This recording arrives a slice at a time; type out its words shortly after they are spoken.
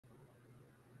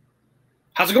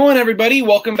How's it going, everybody?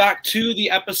 Welcome back to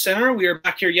the Epicenter. We are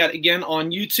back here yet again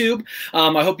on YouTube.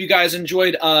 I hope you guys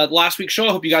enjoyed last week's show.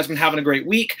 I hope you guys have been having a great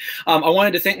week. I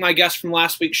wanted to thank my guest from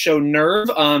last week's show, Nerve,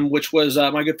 which was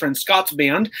my good friend Scott's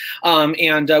band.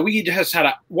 We just had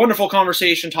a wonderful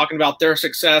conversation talking about their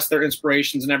success, their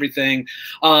inspirations, and everything.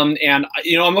 I'm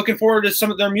looking forward to some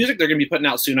of their music they're going to be putting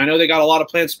out soon. I know they got a lot of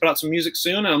plans to put out some music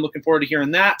soon, and I'm looking forward to hearing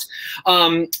that.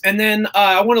 I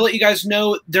want to let you guys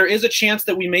know there is a chance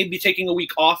that we may be taking a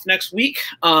week off next week.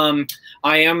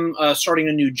 I am starting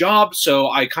a new job, so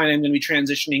I kind of am going to be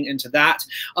transitioning into that.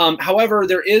 However,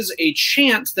 there is a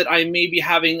chance that I may be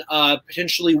having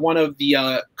potentially one of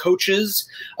the coaches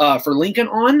for Lincoln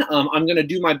on. I'm going to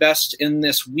do my best in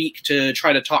this week to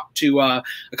try to talk to a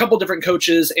couple different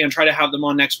coaches and try to have them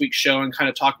on next week's show and kind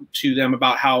of talk to them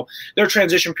about how their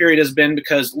transition period has been,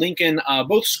 because Lincoln,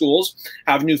 both schools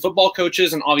have new football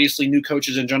coaches and obviously new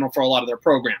coaches in general for a lot of their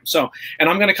programs. And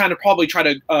I'm going to kind of probably try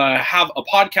to have a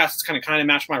podcast that's kind of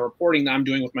match my reporting that I'm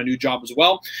doing with my new job as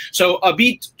well. So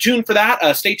be tuned for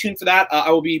that. Stay tuned for that.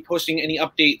 I will be posting any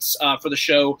updates for the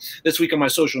show this week on my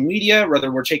social media,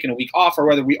 whether we're taking a week off or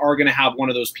whether we are going to have one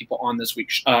of those people on this week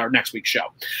or next week's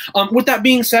show. With that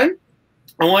being said,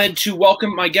 I wanted to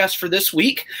welcome my guest for this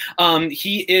week.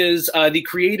 He is the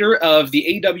creator of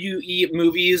the AWE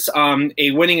Movies,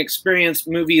 a Winning Experience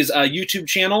Movies YouTube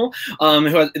channel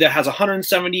that has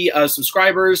 170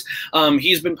 subscribers.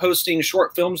 He's been posting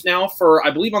short films now for, I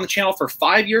believe, on the channel for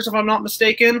 5 years, if I'm not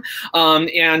mistaken.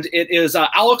 And it is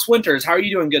Alex Winters. How are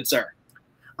you doing, good sir?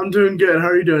 I'm doing good. How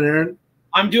are you doing, Aaron?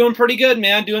 I'm doing pretty good,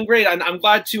 man. Doing great. I'm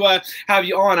glad to have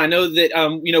you on. I know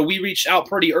that we reached out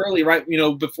pretty early, right?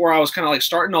 Before I was kind of like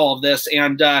starting all of this,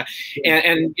 and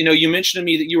you mentioned to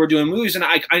me that you were doing movies, and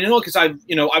I know because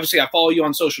obviously I follow you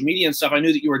on social media and stuff. I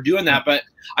knew that you were doing that, but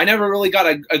I never really got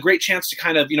a great chance to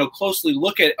kind of closely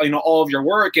look at all of your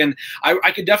work, and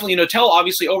I could definitely tell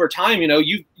obviously over time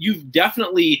you've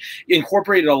definitely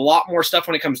incorporated a lot more stuff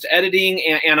when it comes to editing,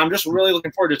 and I'm just really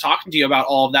looking forward to talking to you about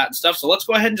all of that and stuff. So let's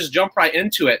go ahead and just jump right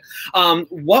into it.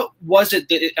 What was it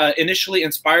that initially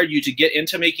inspired you to get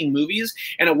into making movies,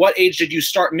 and at what age did you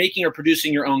start making or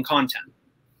producing your own content?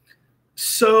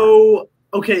 So,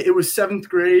 okay, it was 7th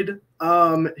grade,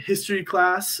 history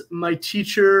class. My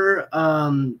teacher,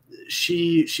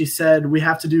 she said we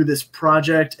have to do this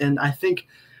project, and I think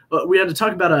we had to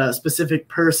talk about a specific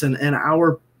person. And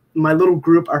my little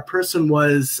group, our person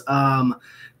was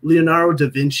Leonardo da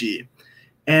Vinci.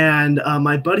 And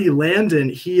my buddy Landon,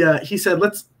 he said,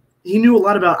 he knew a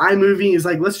lot about iMovie. He's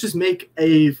like, let's just make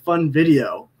a fun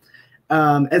video.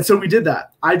 And so we did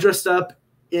that. I dressed up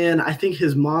in, I think,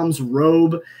 his mom's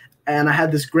robe, and I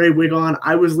had this gray wig on.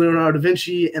 I was Leonardo da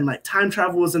Vinci, and like time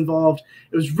travel was involved.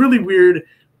 It was really weird.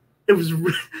 I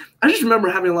just remember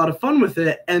having a lot of fun with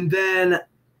it. And then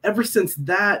ever since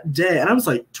that day, and I was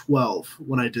like 12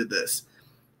 when I did this,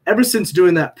 ever since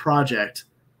doing that project,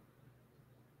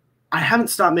 I haven't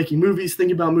stopped making movies,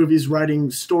 thinking about movies,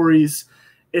 writing stories.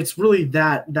 It's really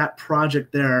that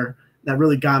project there that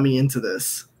really got me into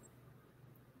this.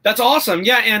 That's awesome.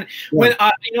 Yeah. And when,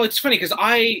 it's funny because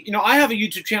I have a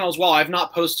YouTube channel as well. I've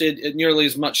not posted nearly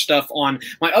as much stuff on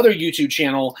my other YouTube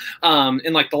channel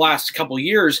in like the last couple of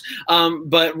years.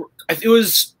 But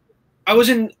I was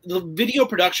in the video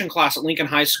production class at Lincoln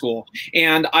High School,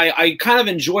 and I kind of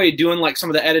enjoyed doing like some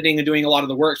of the editing and doing a lot of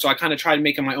the work. So I kind of tried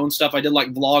making my own stuff. I did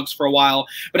like vlogs for a while,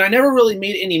 but I never really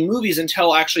made any movies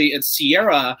until actually at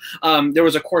Sierra. There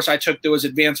was a course I took that was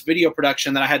advanced video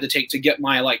production that I had to take to get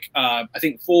my I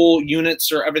think full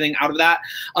units or everything out of that.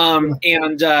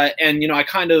 I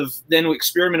kind of then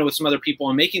experimented with some other people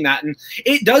in making that, and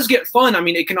it does get fun. I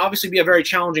mean, it can obviously be a very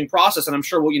challenging process, and I'm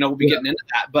sure we'll be getting into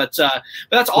that. But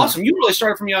that's awesome. You really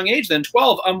started from a young age then,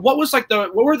 12. What were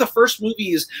the first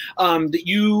movies that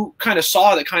you kind of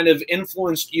saw that kind of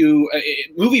influenced you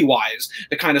movie-wise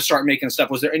to kind of start making stuff?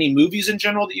 Was there any movies in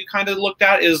general that you kind of looked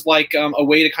at as like a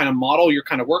way to kind of model your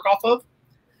kind of work off of?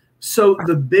 So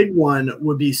the big one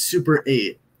would be Super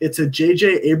 8. It's a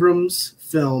J.J. Abrams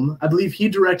film. I believe he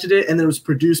directed it, and it was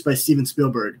produced by Steven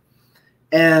Spielberg.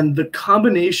 And the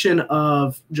combination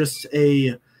of just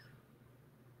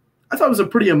I thought it was a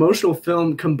pretty emotional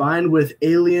film combined with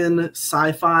alien,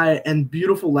 sci-fi, and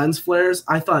beautiful lens flares.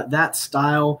 I thought that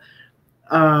style,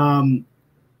 I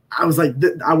was like,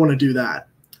 I want to do that.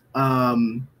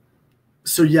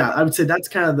 So yeah, I would say that's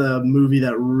kind of the movie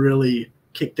that really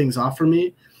kicked things off for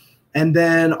me. And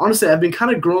then honestly, I've been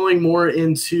kind of growing more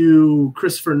into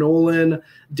Christopher Nolan,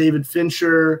 David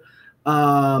Fincher,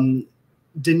 Denis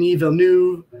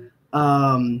Villeneuve,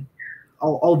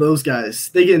 all those guys.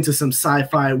 They get into some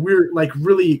sci-fi, weird, like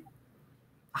really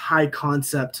high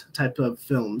concept type of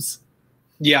films.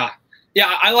 Yeah.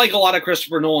 Yeah, I like a lot of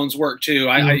Christopher Nolan's work too.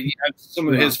 I have some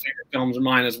of his favorite films are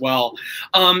mine as well.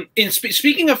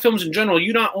 Speaking of films in general,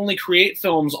 you not only create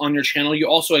films on your channel, you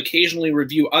also occasionally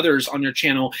review others on your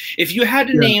channel. If you had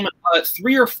to name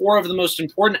 3 or 4 of the most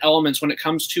important elements when it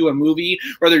comes to a movie,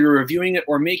 whether you're reviewing it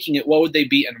or making it, what would they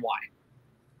be and why?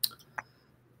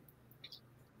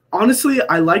 Honestly,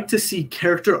 I like to see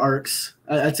character arcs.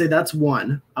 I'd say that's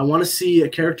one. I want to see a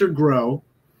character grow.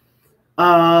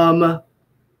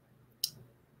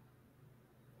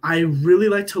 I really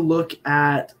like to look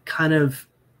at kind of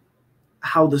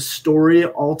how the story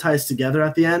all ties together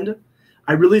at the end.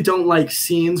 I really don't like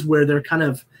scenes where they're kind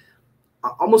of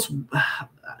almost I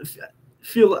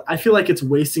feel like it's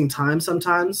wasting time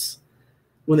sometimes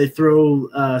when they throw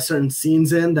certain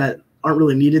scenes in that aren't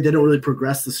really needed. They don't really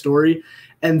progress the story.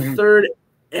 And third,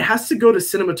 it has to go to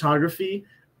cinematography.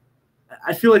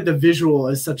 I feel like the visual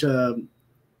is such a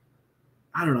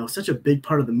big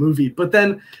part of the movie. But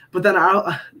then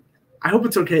I hope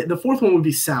it's okay. The fourth one would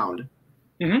be sound,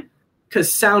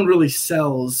 because sound really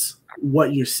sells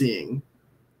what you're seeing.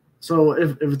 So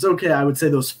if it's okay, I would say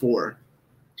those 4.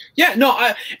 Yeah, no,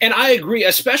 I agree.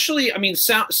 Especially, I mean,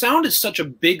 sound is such a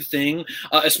big thing,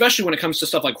 especially when it comes to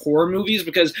stuff like horror movies.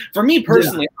 Because for me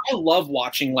personally, I love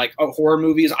watching like horror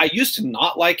movies. I used to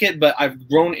not like it, but I've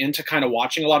grown into kind of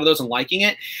watching a lot of those and liking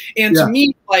it. And to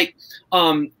me, like,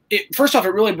 first off,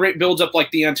 it really builds up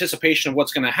like the anticipation of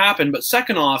what's going to happen. But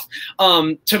second off,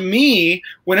 to me,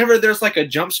 whenever there's like a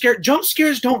jump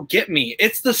scares don't get me.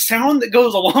 It's the sound that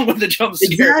goes along with the jump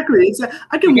scare. Exactly.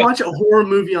 I can watch a horror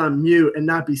movie on mute and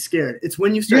not be scared. It's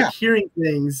when you start hearing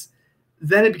things,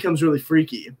 then it becomes really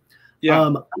freaky.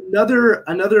 Yeah. Another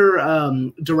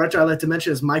director I like to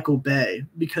mention is Michael Bay,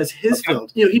 because his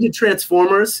films, he did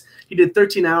Transformers, he did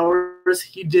 13 Hours,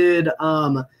 he did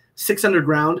 6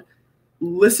 Underground.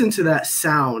 Listen to that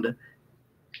sound,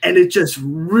 and it just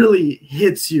really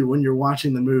hits you when you're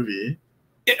watching the movie.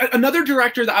 Another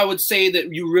director that I would say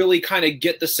that you really kind of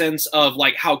get the sense of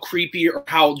like how creepy or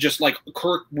how just like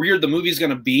weird the movie's going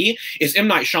to be is M.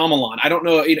 Night Shyamalan. I don't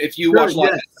know if you watch a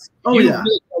lot of that. Oh, yeah.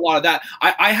 Really a lot of that.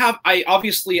 I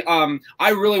obviously, I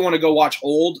really want to go watch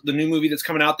Old, the new movie that's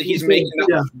coming out that he's making.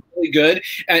 That really good.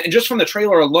 And just from the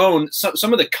trailer alone,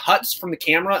 some of the cuts from the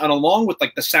camera and along with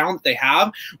like the sound that they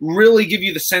have really give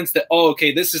you the sense that, oh,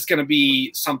 okay, this is going to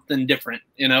be something different,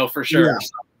 for sure. Yeah.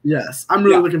 Yes, I'm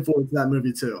really looking forward to that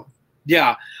movie too.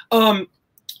 Yeah.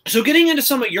 So getting into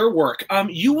some of your work,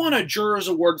 you won a Jurors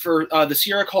Award for the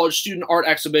Sierra College Student Art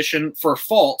Exhibition for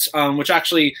Fault, which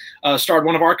actually starred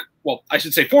one of our, I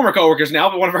should say former coworkers now,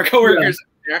 but one of our coworkers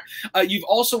there. You've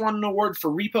also won an award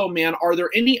for Repo Man. Are there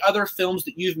any other films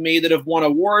that you've made that have won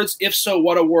awards? If so,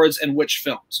 what awards and which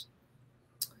films?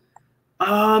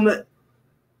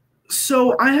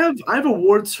 So I have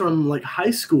awards from like high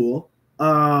school.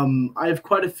 I have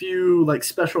quite a few like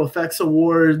special effects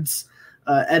awards,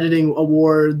 editing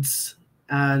awards,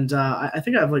 and I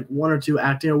think I have like 1 or 2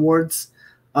 acting awards.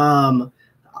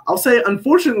 I'll say,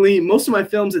 unfortunately, most of my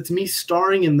films, it's me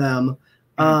starring in them,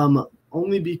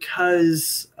 only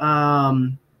because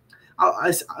I'm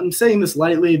saying this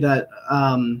lightly that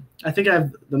I think I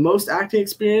have the most acting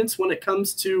experience when it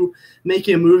comes to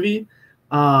making a movie.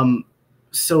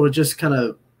 So it just kind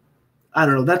of, I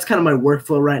don't know. That's kind of my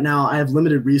workflow right now. I have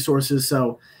limited resources,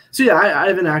 so yeah. I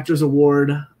have an actor's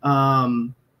award. But I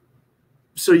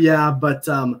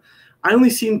only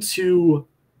seem to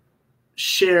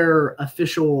share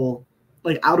official,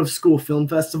 like out of school film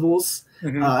festivals,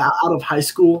 out of high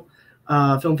school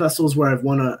film festivals where I've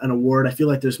won an award. I feel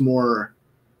like there's more,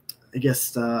 I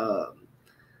guess, more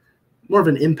of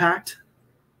an impact.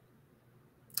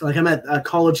 Like I'm at a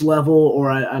college level,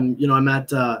 or I'm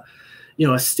at a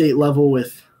state level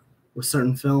with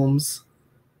certain films.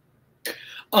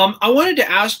 I wanted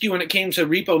to ask you when it came to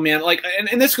Repo Man, like,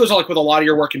 and this goes like with a lot of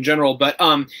your work in general, but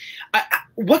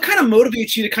what kind of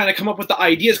motivates you to kind of come up with the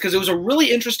ideas? Because it was a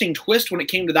really interesting twist when it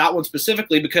came to that one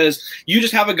specifically, because you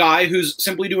just have a guy who's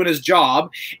simply doing his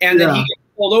job, and then he gets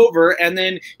pulled over, and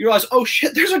then you realize, oh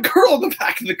shit, there's a girl in the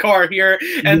back of the car here,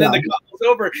 and then the cop pulls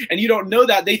over, and you don't know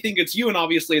that. They think it's you, and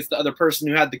obviously it's the other person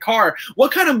who had the car.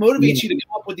 What kind of motivates you to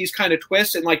come up with these kind of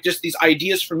twists and like just these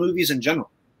ideas for movies in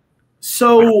general?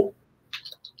 So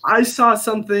I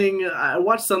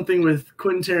watched something with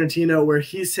Quentin Tarantino where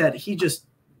he said he just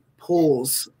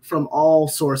pulls from all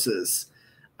sources.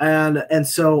 And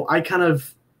so I kind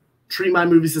of treat my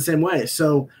movies the same way.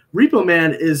 So Repo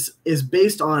Man is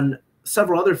based on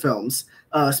several other films,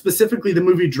 specifically the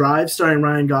movie Drive starring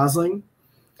Ryan Gosling.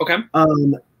 Okay.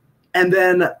 And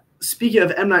then speaking of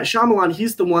M. Night Shyamalan,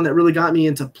 he's the one that really got me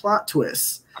into plot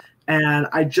twists. And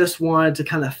I just wanted to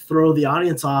kind of throw the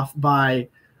audience off by,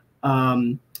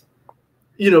 that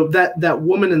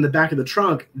woman in the back of the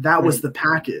trunk, that was the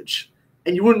package.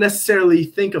 And you wouldn't necessarily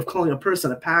think of calling a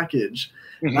person a package.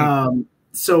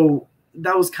 So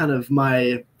that was kind of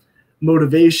my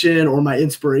motivation or my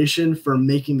inspiration for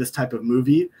making this type of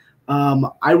movie.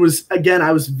 I was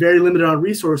very limited on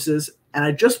resources, and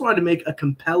I just wanted to make a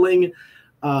compelling,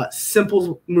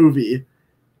 simple movie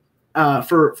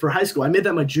for high school. I made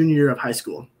that my junior year of high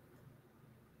school.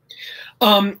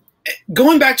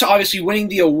 Going back to obviously winning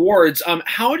the awards,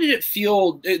 how did it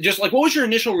feel? Just like, what was your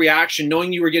initial reaction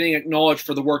knowing you were getting acknowledged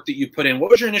for the work that you put in?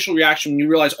 What was your initial reaction when you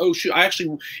realized, oh shoot, I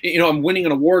actually, I'm winning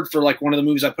an award for like one of the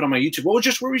movies I put on my YouTube?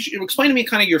 Explain to me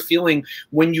kind of your feeling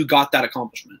when you got that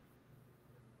accomplishment?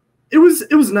 It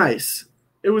was nice.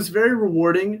 It was very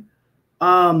rewarding.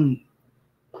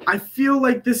 I feel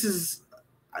like this is,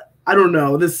 I don't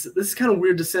know, this is kind of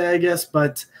weird to say, I guess,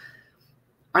 but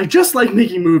I just like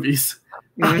making movies.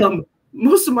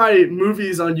 Most of my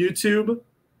movies on YouTube,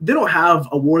 they don't have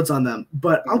awards on them,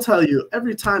 but I'll tell you,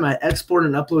 every time I export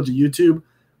and upload to YouTube,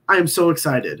 I am so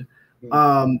excited.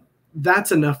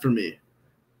 That's enough for me.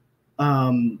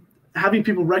 Having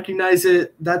people recognize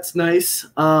it, that's nice.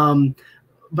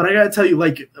 But I gotta tell you,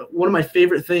 like, one of my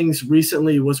favorite things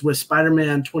recently was with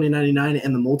Spider-Man 2099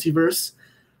 and the Multiverse.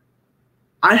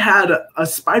 I had a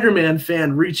Spider-Man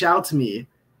fan reach out to me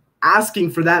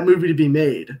asking for that movie to be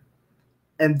made.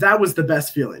 And that was the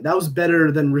best feeling. That was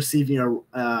better than receiving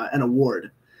an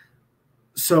award.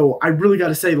 So I really got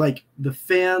to say, like, the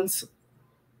fans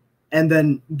and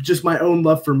then just my own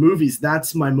love for movies,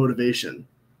 that's my motivation.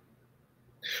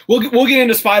 We'll get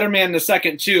into Spider-Man in a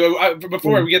second, too.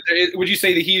 Before we get there, would you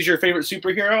say that he's your favorite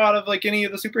superhero out of, like, any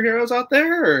of the superheroes out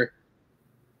there? Or?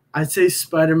 I'd say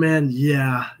Spider-Man,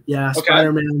 yeah. Okay.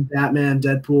 Spider-Man, Batman,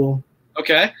 Deadpool.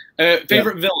 Okay.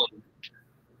 Favorite villain?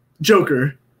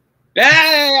 Joker.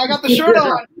 Hey, I got the shirt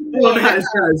on. Oh,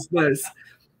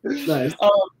 nice.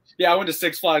 Yeah, I went to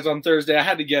Six Flags on Thursday. I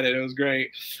had to get it. It was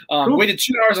great. Waited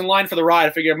 2 hours in line for the ride.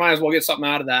 I figured I might as well get something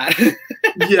out of that.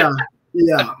 Yeah.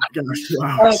 Gosh, 2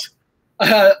 hours.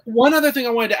 One other thing I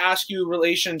wanted to ask you in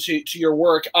relation to your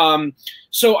work.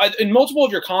 So in multiple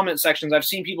of your comment sections, I've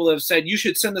seen people that have said you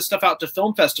should send this stuff out to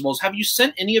film festivals. Have you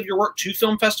sent any of your work to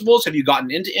film festivals? Have you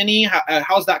gotten into any?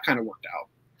 How's that kind of worked out?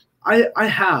 I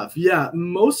have, yeah.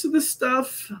 Most of the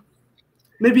stuff,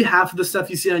 maybe half of the stuff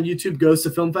you see on YouTube goes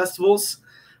to film festivals,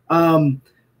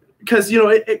 because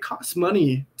it costs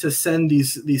money to send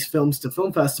these films to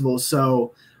film festivals.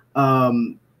 So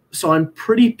I'm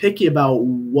pretty picky about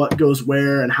what goes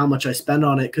where and how much I spend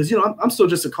on it, because I'm still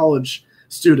just a college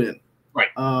student, right?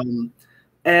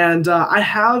 And I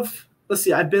have,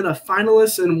 I've been a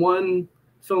finalist in one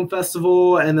film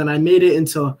festival, and then I made it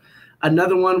into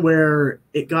another one where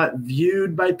it got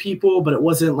viewed by people, but it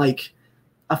wasn't like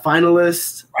a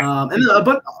finalist. And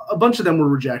a bunch of them were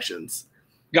rejections.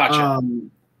 Gotcha.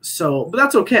 But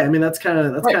that's okay. I mean, that's kind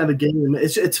of the game.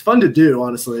 It's fun to do,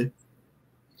 honestly.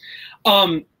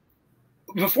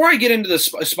 Before I get into the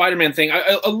Spider-Man thing,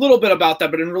 a little bit about that,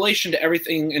 but in relation to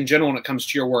everything in general when it comes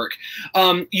to your work,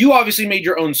 you obviously made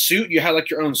your own suit. You had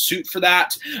like your own suit for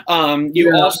that.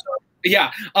 Also.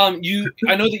 Yeah. I know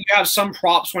that you have some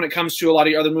props when it comes to a lot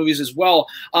of your other movies as well.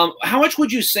 How much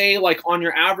would you say, like, on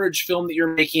your average film that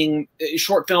you're making,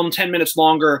 short film, 10 minutes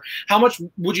longer, how much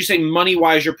would you say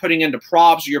money-wise you're putting into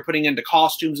props or you're putting into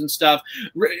costumes and stuff?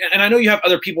 And I know you have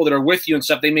other people that are with you and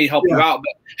stuff. They may help you out.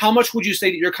 But how much would you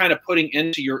say that you're kind of putting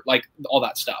into your, like, all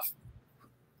that stuff?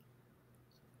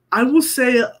 I will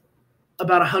say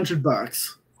about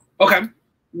 $100. Okay.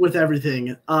 With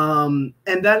everything, and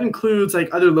that includes like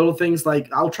other little things, like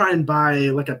I'll try and buy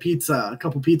like a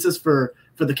couple pizzas for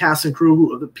the cast and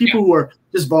crew, the people who are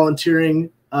just volunteering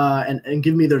and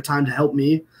give me their time to help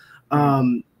me.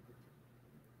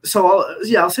 So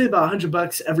I'll say about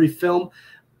 $100 every film,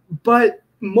 but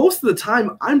most of the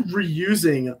time I'm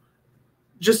reusing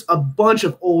just a bunch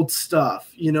of old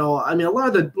stuff. I mean, a lot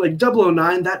of the like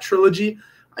 009, that trilogy,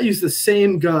 I use the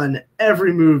same gun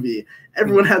every movie.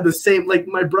 Everyone had the same, like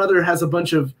my brother has a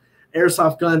bunch of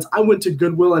airsoft guns. I went to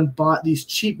Goodwill and bought these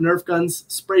cheap Nerf guns,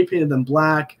 spray painted them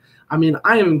black. I mean,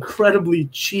 I am incredibly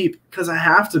cheap because I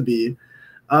have to be.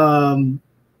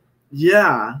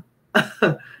 Yeah.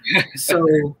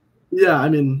 So, yeah, I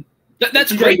mean.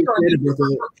 That's great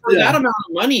for that amount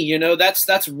of money.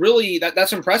 That's really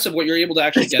that's impressive what you're able to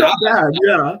actually get out of.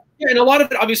 Yeah. Yeah, and a lot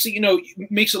of it obviously,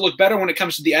 makes it look better when it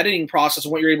comes to the editing process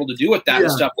and what you're able to do with that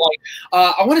and stuff. Like,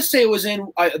 I want to say it was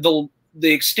in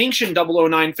the Extinction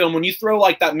 009 film, when you throw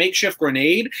like that makeshift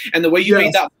grenade and the way you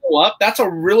made that blow up, that's a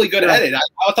really good edit.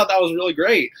 I thought that was really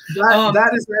great.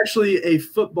 That is actually a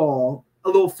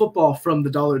little football from the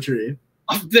Dollar Tree.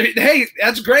 Hey,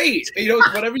 that's great. You know,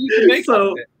 whatever you can make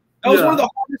of it. That was one of the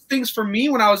hardest things for me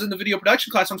when I was in the video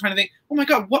production class. I'm trying to think, oh my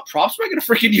God, what props am I going to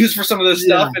freaking use for some of this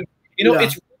stuff? And, you know,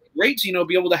 it's really great to, you know,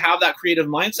 be able to have that creative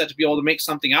mindset to be able to make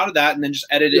something out of that and then just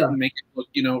edit it and make it look,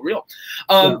 you know, real.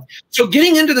 So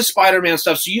getting into the Spider-Man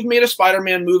stuff. So you've made a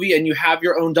Spider-Man movie and you have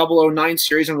your own 009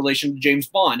 series in relation to James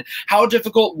Bond. How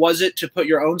difficult was it to put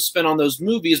your own spin on those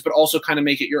movies, but also kind of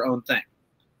make it your own thing?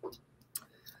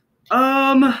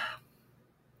 I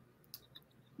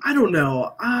don't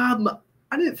know.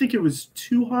 I didn't think it was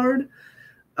too hard.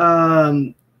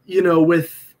 You know,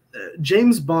 with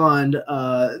James Bond,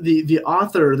 the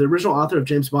original author of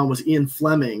James Bond was Ian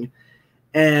Fleming.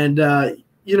 And,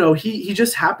 you know, he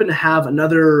just happened to have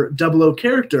another 00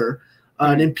 character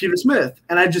named Peter Smith.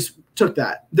 And I just took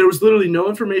that. There was literally no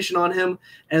information on him.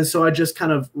 And so I just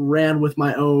kind of ran with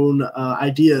my own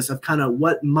ideas of kind of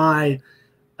what my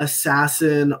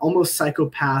assassin, almost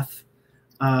psychopath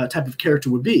type of character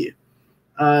would be.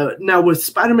 Now with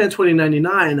Spider-Man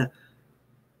 2099,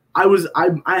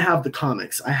 I have the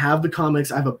comics. I have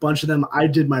a bunch of them. I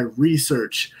did my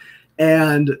research,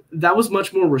 and that was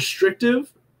much more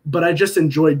restrictive, but I just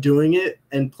enjoyed doing it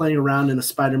and playing around in a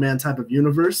Spider-Man type of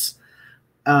universe.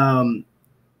 So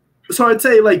I'd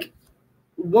say like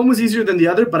one was easier than the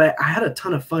other, but I had a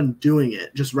ton of fun doing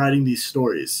it, just writing these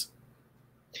stories.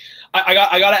 I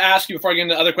got to ask you before I get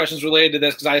into other questions related to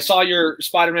this, because I saw your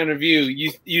Spider-Man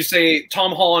review. You say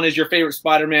Tom Holland is your favorite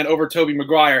Spider-Man over Tobey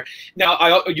Maguire.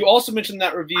 Now, you also mentioned in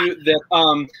that review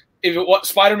that if it was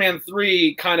Spider-Man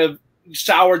 3 kind of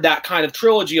soured that kind of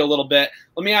trilogy a little bit.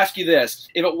 Let me ask you this.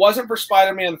 If it wasn't for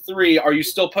Spider-Man 3, are you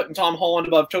still putting Tom Holland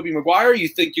above Tobey Maguire, or you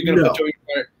think you're going to put Tobey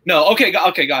Maguire? No. Okay,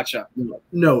 gotcha.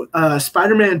 No.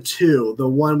 Spider-Man 2, the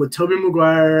one with Tobey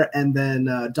Maguire and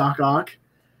then Doc Ock,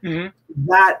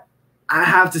 that I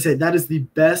have to say that is the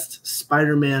best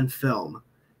Spider-Man film,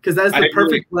 because that is the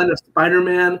perfect blend of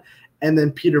Spider-Man and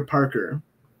then Peter Parker.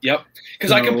 Yep.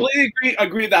 Because I completely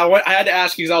agree with that. I had to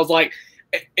ask you because I was like,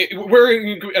 we're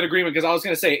in agreement, because I was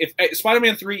going to say if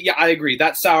Spider-Man 3, I agree.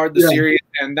 That soured the series,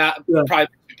 and that probably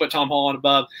put Tom Holland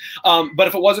above. But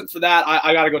if it wasn't for that,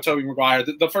 I got to go Tobey Maguire.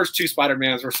 The first two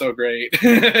Spider-Mans were so great.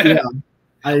 I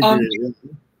agree.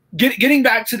 Getting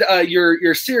back to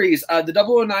your series,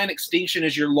 the 009 Extinction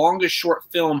is your longest short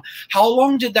film. How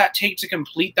long did that take to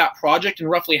complete that project, and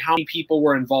roughly how many people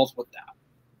were involved with that?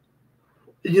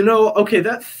 You know, okay,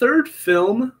 that third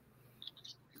film,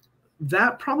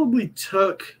 that probably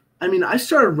took, I mean, I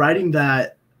started writing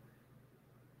that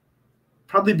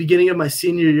probably beginning of my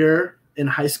senior year in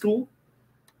high school.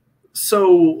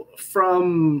 So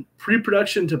from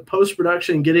pre-production to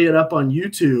post-production, getting it up on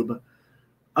YouTube,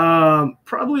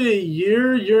 probably a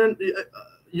year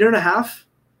and a half,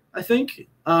 I think.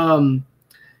 And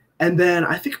then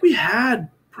I think we had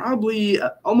probably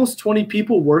almost 20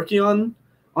 people working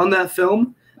on that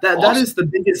film. That is the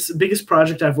biggest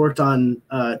project I've worked on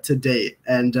to date,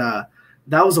 and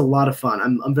that was a lot of fun.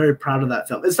 I'm very proud of that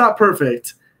film. It's not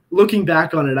perfect. Looking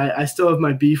back on it, I still have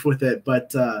my beef with it,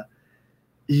 but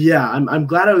yeah, I'm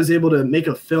glad I was able to make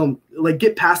a film, like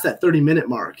get past that 30-minute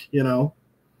mark, you know.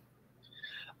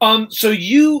 So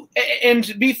you, and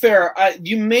to be fair,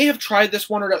 you may have tried this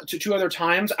one or two other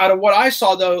times. Out of what I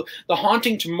saw, though, The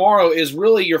Haunting Tomorrow is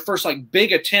really your first like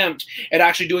big attempt at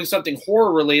actually doing something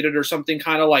horror related or something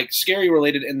kind of like scary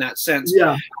related in that sense.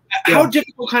 Yeah. How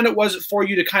difficult kind of was it for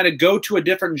you to kind of go to a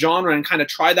different genre and kind of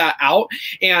try that out?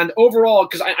 And overall,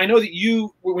 because I know that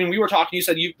you, when we were talking, you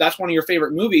said that's one of your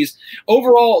favorite movies.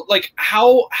 Overall, like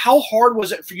how hard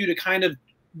was it for you to kind of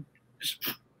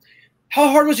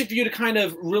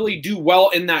really do well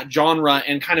in that genre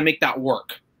and kind of make that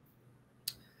work?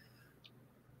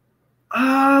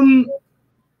 I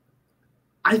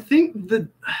think the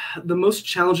most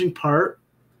challenging part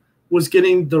was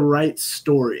getting the right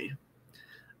story.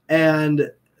 And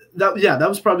that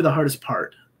was probably the hardest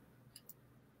part.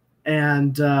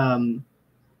 And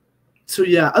so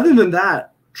yeah, other than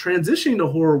that, transitioning to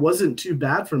horror wasn't too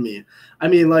bad for me. I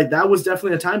mean, like that was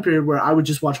definitely a time period where I would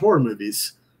just watch horror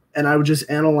movies. And I would just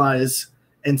analyze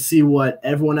and see what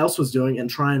everyone else was doing and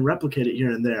try and replicate it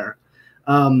here and there.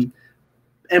 And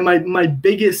my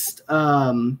biggest,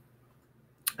 I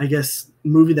guess,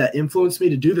 movie that influenced me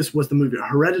to do this was the movie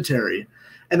Hereditary.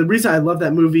 And the reason I love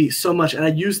that movie so much, and I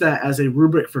use that as a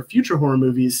rubric for future horror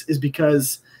movies, is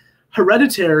because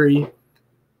Hereditary,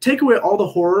 take away all the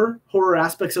horror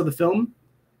aspects of the film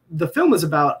is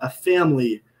about a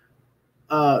family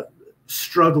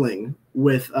struggling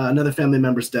with another family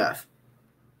member's death.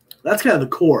 That's kind of the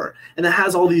core, and it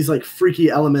has all these like freaky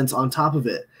elements on top of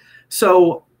it.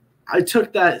 So I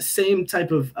took that same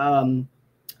type of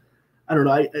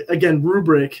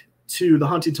rubric to The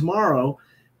Hunting Tomorrow,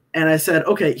 and I said,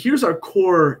 okay, here's our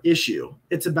core issue.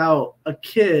 It's about a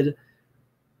kid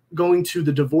going to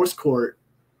the divorce court,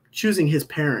 choosing his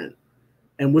parent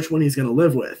and which one he's going to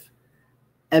live with.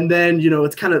 And then,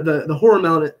 it's kind of the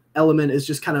horror element is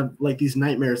just kind of like these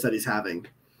nightmares that he's having.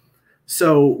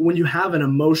 So when you have an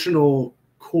emotional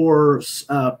core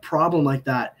problem like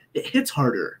that, it hits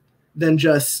harder than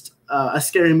just a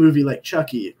scary movie like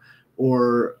Chucky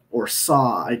or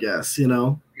Saw, I guess,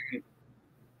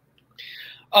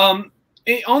 On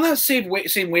that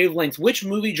same wavelength, which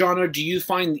movie genre do you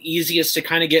find the easiest to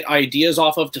kind of get ideas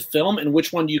off of to film, and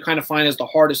which one do you kind of find is the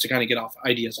hardest to kind of get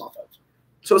ideas off of?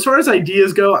 So as far as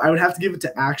ideas go, I would have to give it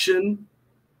to action.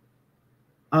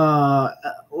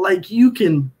 Like you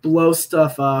can blow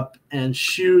stuff up and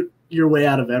shoot your way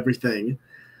out of everything.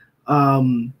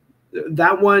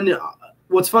 That one,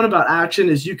 what's fun about action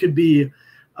is you could be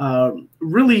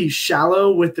really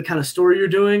shallow with the kind of story you're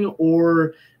doing,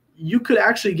 or you could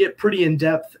actually get pretty in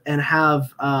depth and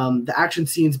have the action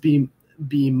scenes be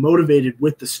motivated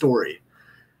with the story.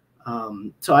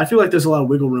 So I feel like there's a lot of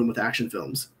wiggle room with action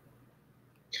films.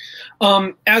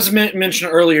 As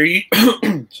mentioned earlier, you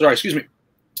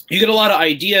get a lot of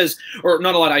ideas, or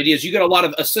not a lot of ideas. You get a lot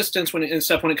of assistance when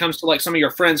it comes to like some of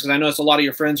your friends, because I notice a lot of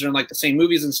your friends are in like the same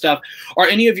movies and stuff. Are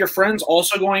any of your friends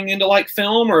also going into like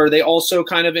film, or are they also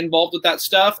kind of involved with that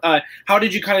stuff? How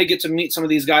did you kind of get to meet some of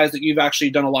these guys that you've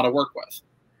actually done a lot of work with?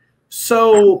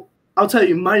 So I'll tell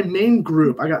you, my main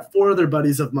group, I got 4 other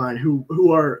buddies of mine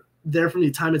who are there for me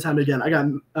time and time again. I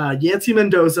got Yancey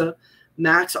Mendoza,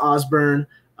 Max Osborne,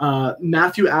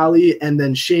 Matthew Alley, and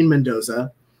then Shane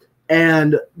Mendoza.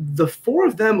 And the 4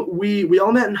 of them, we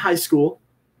all met in high school.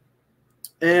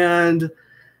 And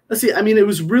let's see, I mean, it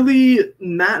was really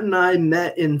Matt and I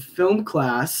met in film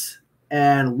class,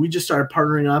 and we just started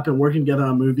partnering up and working together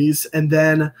on movies. And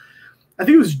then I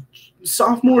think it was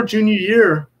sophomore, junior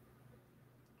year,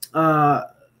 Matt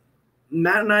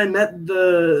and I met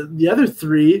the other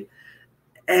 3,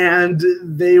 and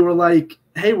they were like,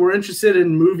 hey, we're interested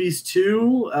in movies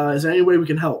too. Is there any way we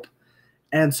can help?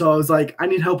 And so I was like, I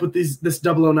need help with this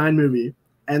 009 movie.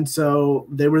 And so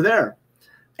they were there.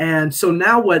 And so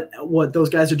now what those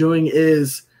guys are doing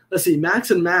is, let's see, Max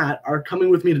and Matt are coming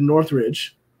with me to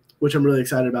Northridge, which I'm really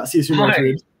excited about. CSU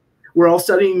Northridge. We're all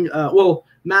studying,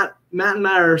 Matt and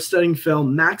I are studying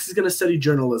film. Max is going to study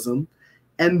journalism.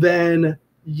 And then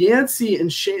Yancey and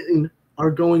Shane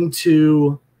are going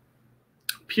to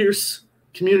Pierce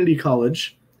Community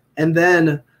College and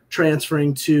then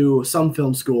transferring to some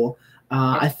film school.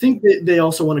 I think that they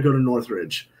also want to go to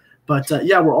Northridge. But,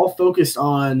 we're all focused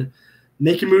on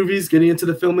making movies, getting into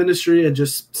the film industry, and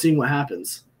just seeing what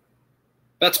happens.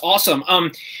 That's awesome.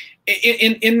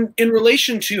 In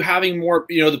relation to having more,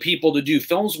 the people to do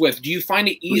films with, do you find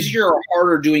it easier or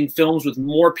harder doing films with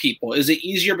more people? Is it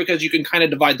easier because you can kind of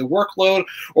divide the workload,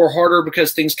 or harder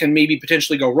because things can maybe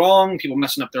potentially go wrong, people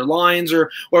messing up their lines, or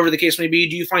whatever the case may be?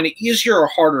 Do you find it easier or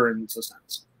harder in this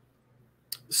sense?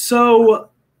 So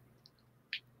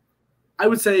I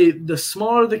would say the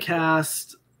smaller the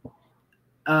cast,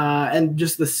 and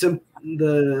just the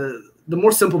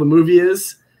more simple the movie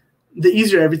is, the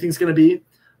easier everything's going to be.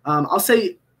 I'll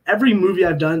say every movie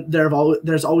I've done,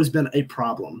 there's always been a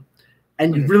problem,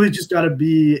 and you really just got to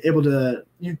be able to.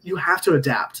 You have to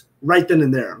adapt right then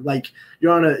and there. Like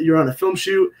you're on a film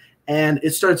shoot, and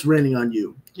it starts raining on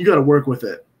you. You got to work with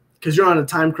it because you're on a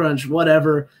time crunch.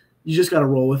 Whatever, you just got to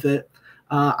roll with it.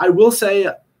 I will say,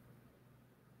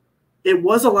 it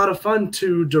was a lot of fun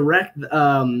to direct.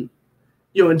 In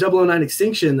 009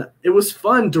 Extinction, it was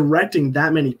fun directing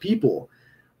that many people.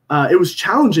 It was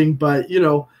challenging, but,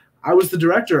 I was the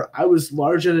director. I was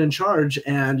large and in charge,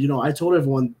 and, I told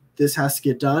everyone this has to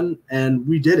get done, and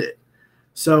we did it.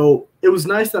 So it was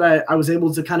nice that I was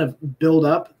able to kind of build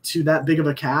up to that big of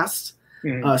a cast,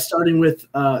 starting with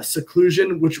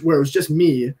Seclusion, where it was just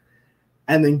me,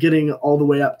 and then getting all the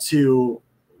way up to,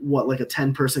 like a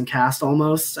 10-person cast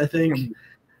almost, I think,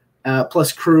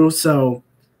 plus crew. So,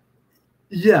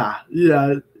 yeah.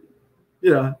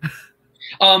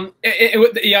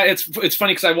 It's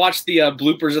funny because I watched the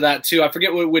bloopers of that too. I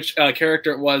forget which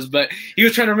character it was, but he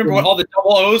was trying to remember what all the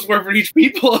double O's were for each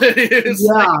people.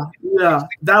 Yeah,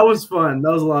 that was fun.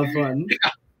 That was a lot of fun.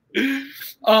 Yeah.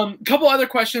 Couple other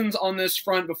questions on this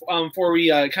front before we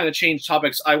kind of change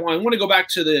topics. I want to go back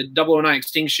to the 009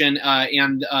 Extinction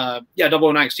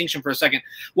 009 Extinction for a second.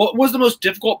 What was the most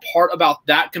difficult part about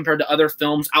that compared to other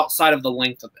films outside of the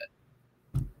length of it?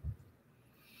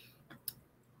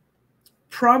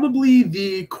 probably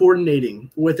the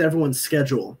coordinating with everyone's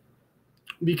schedule,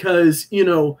 because, you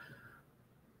know,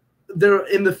 there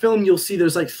in the film you'll see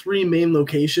there's like 3 main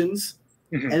locations,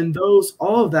 and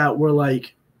all of that were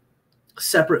like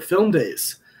separate film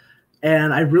days.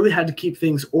 And I really had to keep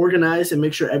things organized and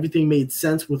make sure everything made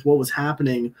sense with what was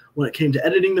happening when it came to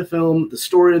editing the film, the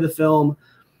story of the film.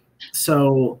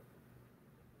 So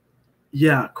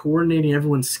yeah, coordinating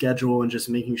everyone's schedule and just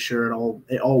making sure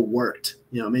it all worked,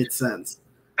 you know, made sense.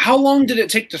 How long did it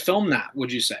take to film that,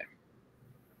 would you say?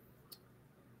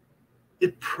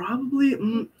 It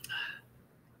probably,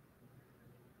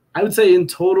 I would say in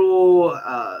total,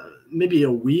 maybe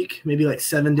a week, maybe like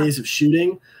 7 days of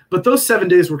shooting. But those 7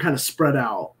 days were kind of spread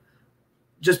out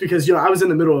just because, you know, I was in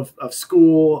the middle of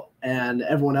school and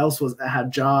everyone else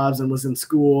had jobs and was in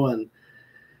school. And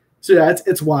so, yeah,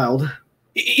 it's wild.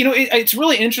 You know, it's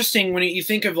really interesting when you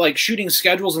think of like shooting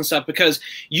schedules and stuff, because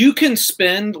you can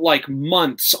spend like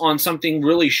months on something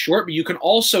really short, but you can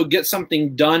also get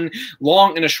something done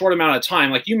long in a short amount of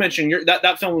time. Like you mentioned,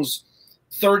 that film was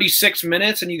 36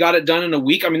 minutes and you got it done in a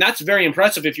week. I mean, that's very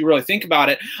impressive if you really think about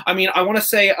it. I mean, I want to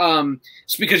say,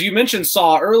 it's because you mentioned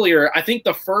Saw earlier. I think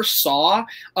the first Saw,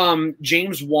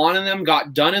 James Wan and them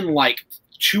got done in like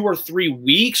 2 or 3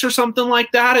 weeks or something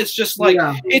like that. It's just like,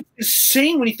 it's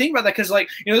insane when you think about that. Cause like,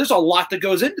 you know, there's a lot that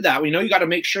goes into that. You know, you got to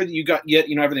make sure that you get,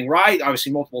 you know, everything right.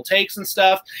 Obviously multiple takes and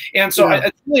stuff. And so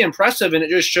it's really impressive. And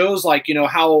it just shows like, you know,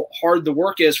 how hard the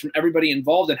work is from everybody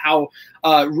involved and how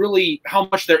really how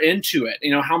much they're into it,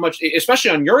 you know, how much, especially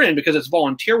on your end, because it's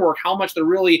volunteer work, how much they're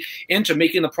really into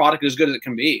making the product as good as it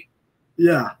can be.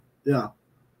 Yeah. Yeah.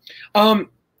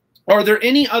 Are there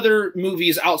any other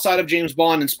movies outside of James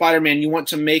Bond and Spider-Man you want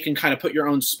to make and kind of put your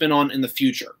own spin on in the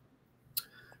future?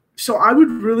 So I would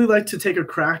really like to take a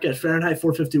crack at Fahrenheit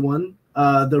 451,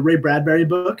 the Ray Bradbury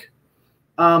book.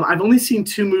 I've only seen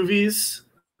 2 movies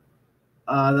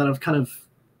that have kind of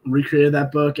recreated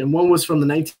that book, and one was from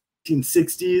the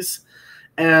 1960s,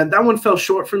 and that one fell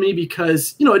short for me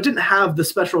because, you know, it didn't have the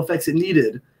special effects it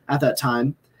needed at that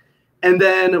time. And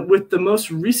then with the most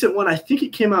recent one, I think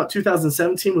it came out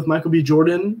 2017 with Michael B.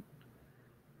 Jordan.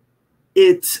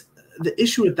 The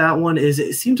issue with that one is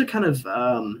it seemed to kind of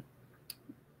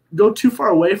go too far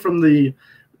away from the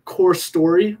core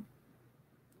story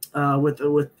with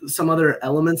some other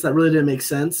elements that really didn't make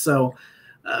sense. So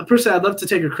personally, I'd love to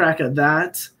take a crack at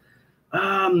that.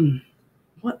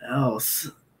 What else?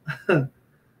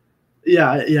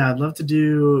 Yeah, I'd love to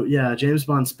do James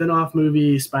Bond spinoff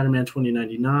movie, Spider-Man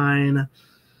 2099.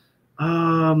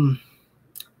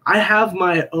 I have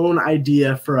my own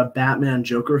idea for a Batman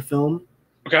Joker film.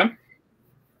 Okay.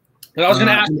 I was going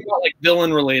to ask you about like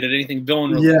villain related, anything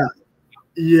villain related.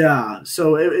 Yeah.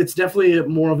 So it's definitely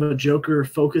more of a Joker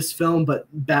focused film, but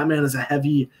Batman is a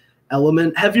heavier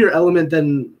element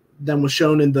than was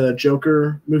shown in the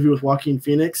Joker movie with Joaquin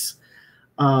Phoenix.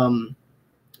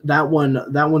 That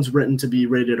one's written to be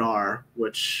rated R,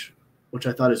 which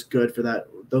I thought is good for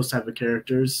those type of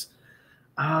characters.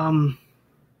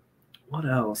 What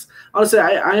else? Honestly,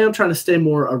 I am trying to stay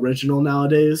more original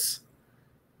nowadays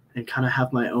and kind of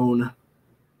have my own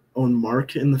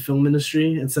mark in the film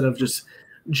industry instead of just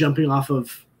jumping off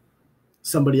of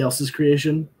somebody else's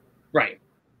creation. Right.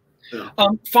 Yeah.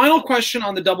 Final question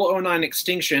on the 009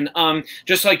 Extinction.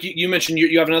 Just like you mentioned,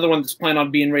 you have another one that's planned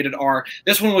on being rated R.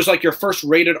 This one was like your first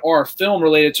rated R film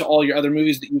related to all your other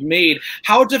movies that you've made.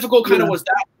 How difficult was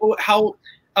that?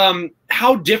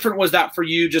 How different was that for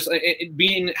you? Just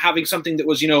having something that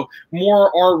was, you know,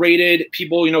 more R rated,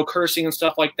 people, you know, cursing and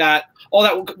stuff like that. All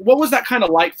that. What was that kind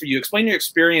of like for you? Explain your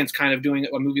experience kind of doing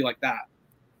a movie like that.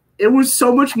 It was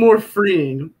so much more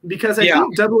freeing because I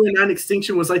think 009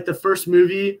 Extinction was like the first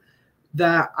movie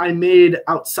that I made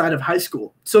outside of high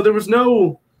school. So there were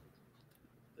no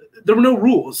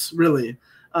rules really.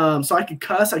 So I could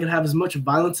cuss, I could have as much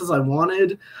violence as I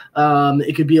wanted.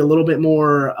 It could be a little bit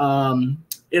more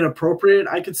inappropriate,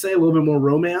 I could say, a little bit more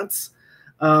romance.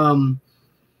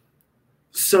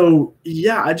 So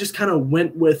yeah, I just kind of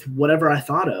went with whatever I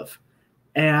thought of.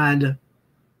 And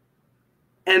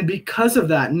because of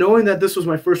that, knowing that this was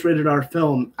my first rated R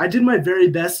film, I did my very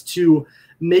best to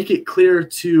make it clear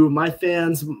to my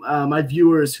fans, my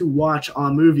viewers who watch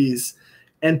on movies,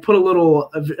 and put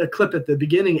a clip at the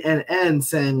beginning and end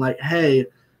saying like, hey,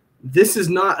 this is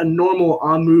not a normal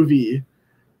on movie.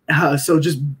 So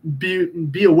just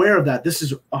be aware of that. This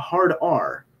is a hard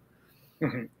R.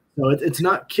 Mm-hmm. So it's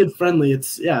not kid friendly.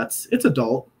 It's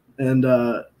adult. And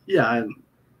I'm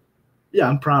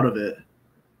proud of it.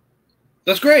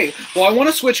 That's great. Well, I want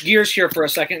to switch gears here for a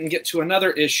second and get to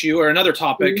another issue or another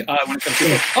topic. When it comes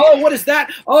to oh, what is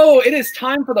that? Oh, it is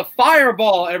time for the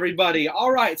fireball, everybody.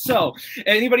 All right. So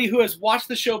anybody who has watched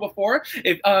the show before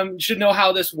should know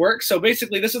how this works. So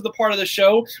basically, this is the part of the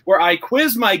show where I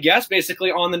quiz my guests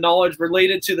basically on the knowledge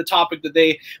related to the topic that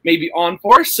they may be on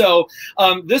for. So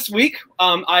this week,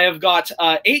 I have got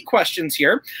 8 questions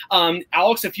here.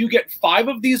 Alex, if you get 5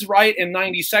 of these right in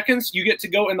 90 seconds, you get to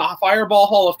go in the Fireball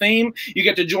Hall of Fame. You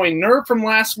get to join Nerve from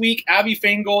last week, Abby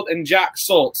Faingold, and Jack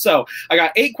Solt. So I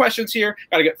got 8 questions here.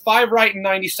 Got to get 5 right in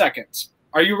 90 seconds.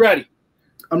 Are you ready?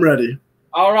 I'm ready.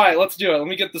 All right, let's do it. Let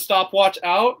me get the stopwatch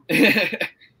out.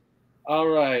 All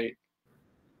right.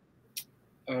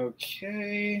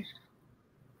 Okay.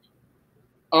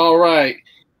 All right.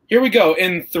 Here we go.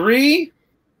 In 3,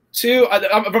 2,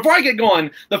 before I get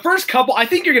going, the first couple, I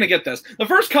think you're going to get this. The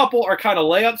first couple are kind of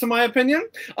layups in my opinion.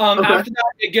 Okay. After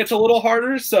that, it gets a little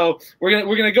harder. So we're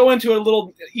going to go into it a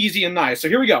little easy and nice. So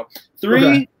here we go.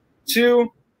 3,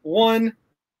 2, 1,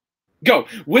 go.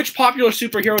 Which popular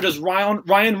superhero does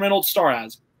Ryan Reynolds star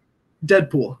as?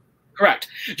 Deadpool. Correct.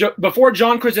 Before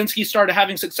John Krasinski started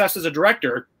having success as a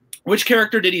director, which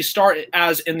character did he star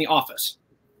as in The Office?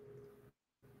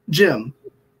 Jim.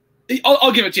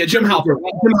 I'll give it to you, Jim Halpert.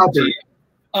 Jim Halpert.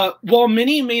 While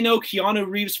many may know Keanu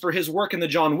Reeves for his work in the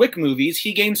John Wick movies,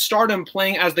 he gained stardom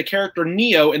playing as the character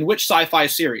Neo in which sci-fi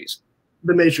series?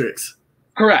 The Matrix.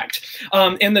 Correct.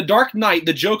 In The Dark Knight,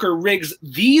 the Joker rigs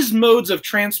these modes of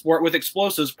transport with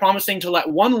explosives, promising to let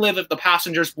one live if the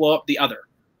passengers blow up the other.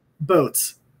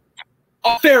 Boats.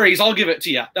 Oh, ferries, I'll give it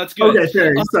to you. That's good. Okay,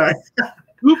 ferries, sorry.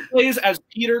 Who plays as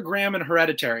Peter Graham in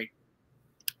Hereditary?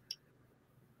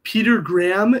 Peter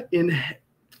Graham in is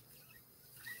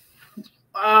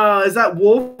that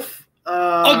Wolf?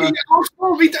 Dude,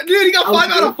 he got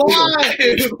 5 out of 5.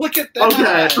 Look at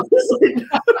that.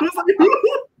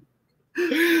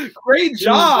 Okay. Great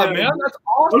job, man. That's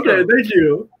awesome. Okay, thank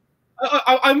you.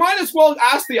 I might as well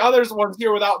ask the others ones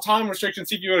here without time restrictions,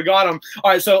 see if you would have got them.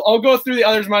 All right, so I'll go through the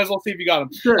others, might as well see if you got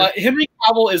them. Sure. Henry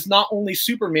Cavill is not only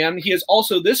Superman, he is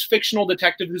also this fictional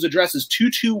detective whose address is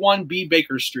 221B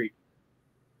Baker Street.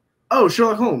 Oh,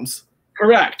 Sherlock Holmes.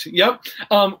 Correct. Yep.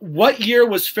 What year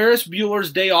was Ferris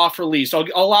Bueller's Day Off released? I'll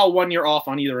allow 1 year off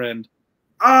on either end.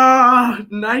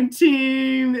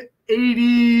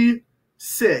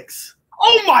 1986.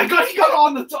 Oh my God, he got it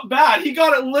on the bad. He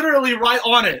got it literally right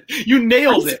on it. You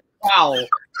nailed it. Wow. I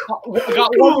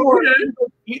got 1 more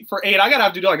for 8. I gotta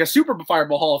have to do like a Super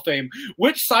Fireball Hall of Fame.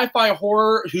 Which sci-fi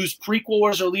horror whose prequel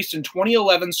was released in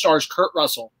 2011 stars Kurt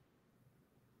Russell?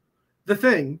 The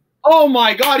Thing. Oh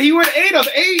my God, he went 8 of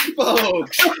 8,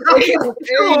 folks. 8 of 8.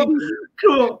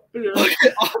 Cool.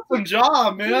 Awesome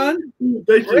job, man.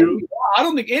 Thank you. I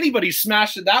don't think anybody's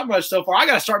smashed it that much so far. I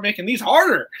got to start making these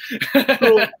harder.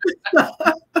 Cool.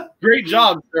 Great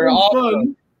job, sir.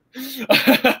 Awesome.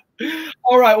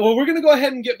 All right, well, we're going to go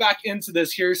ahead and get back into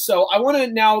this here. So I want to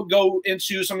now go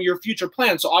into some of your future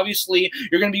plans. So obviously,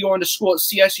 you're going to be going to school at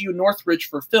CSU Northridge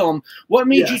for film. What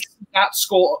made you choose that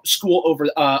school over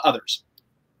others?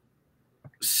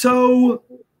 So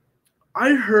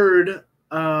I heard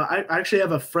I actually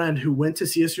have a friend who went to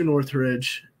CSU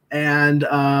Northridge and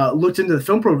looked into the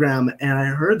film program, and I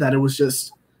heard that it was a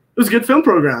good film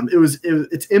program.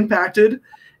 It's impacted,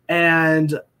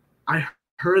 and I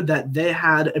heard that they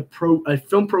had a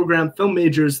film program, film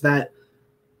majors that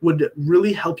would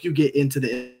really help you get into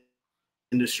the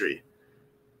industry,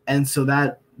 and so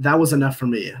that was enough for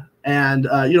me. And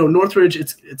Northridge,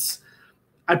 it's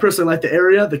I personally like the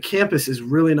area. The campus is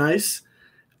really nice.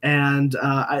 And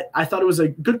I thought it was a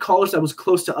good college that was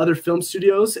close to other film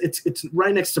studios. It's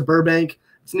right next to Burbank.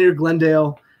 It's near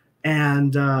Glendale.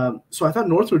 And so I thought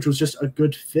Northridge was just a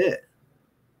good fit.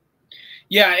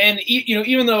 Yeah, and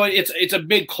even though it's a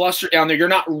big cluster down there, you're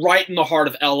not right in the heart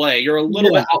of LA. You're a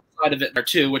little bit outside of it there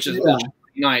too, which is pretty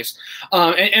nice.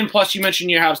 And plus, you mentioned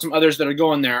you have some others that are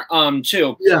going there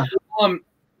too. Yeah.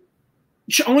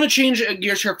 I want to change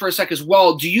gears here for a sec as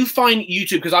well. Do you find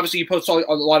YouTube, because obviously you post a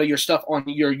lot of your stuff on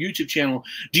your YouTube channel,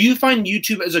 do you find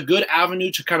YouTube as a good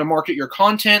avenue to kind of market your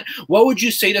content? What would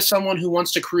you say to someone who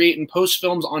wants to create and post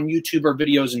films on YouTube or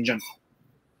videos in general?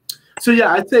 So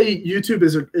yeah, I'd say YouTube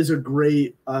is a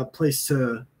great place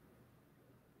to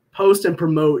post and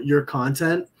promote your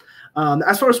content.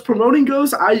 As far as promoting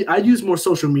goes, I use more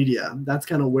social media. That's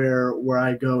kind of where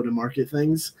I go to market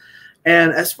things.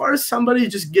 And as far as somebody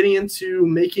just getting into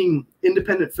making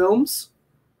independent films,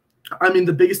 I mean,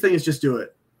 the biggest thing is just do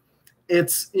it.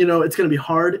 It's going to be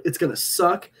hard. It's going to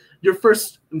suck. Your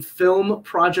first film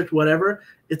project, whatever,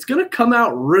 it's going to come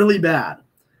out really bad.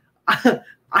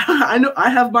 I know I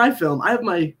have my film. I have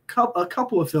a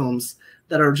couple of films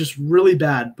that are just really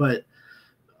bad, but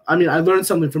I mean, I learned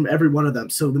something from every one of them.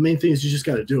 So the main thing is you just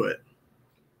got to do it.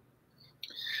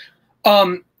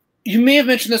 You may have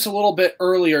mentioned this a little bit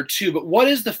earlier too, but what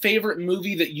is the favorite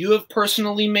movie that you have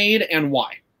personally made and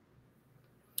why?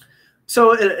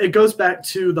 So it goes back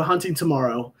to The Hunting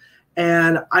Tomorrow.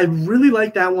 And I really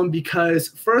like that one because,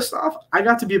 first off, I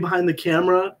got to be behind the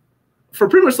camera for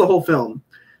pretty much the whole film.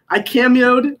 I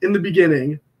cameoed in the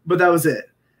beginning, but that was it.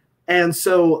 And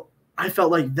so I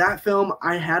felt like that film,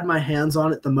 I had my hands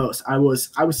on it the most. I was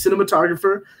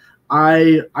cinematographer.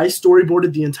 I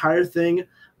storyboarded the entire thing.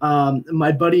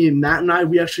 My buddy Matt and I,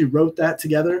 we actually wrote that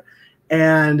together.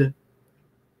 And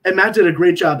Matt did a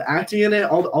great job acting in it.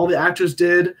 All the actors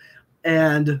did.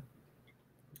 And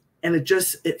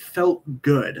it felt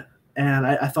good. And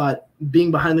I thought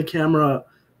being behind the camera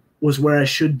was where I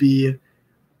should be.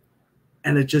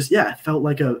 And it felt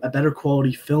like a better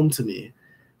quality film to me.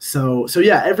 So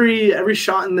yeah, every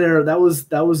shot in there that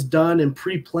was done and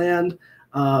pre-planned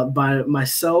by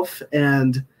myself.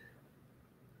 And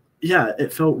yeah,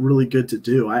 it felt really good to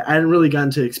do. I hadn't really gotten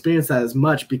to experience that as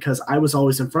much because I was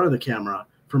always in front of the camera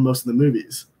for most of the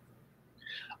movies.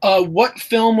 What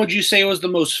film would you say was the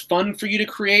most fun for you to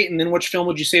create? And then which film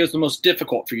would you say was the most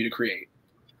difficult for you to create?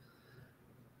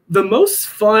 The most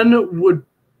fun would,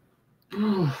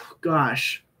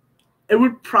 it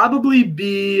would probably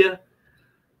be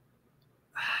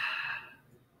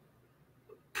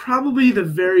the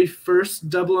very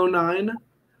first 009.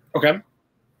 Okay.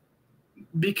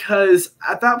 Because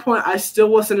at that point, I still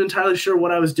wasn't entirely sure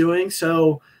what I was doing.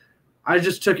 So I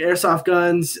just took airsoft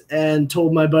guns and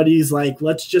told my buddies, like,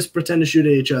 let's just pretend to shoot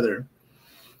at each other.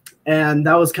 And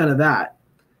that was kind of that.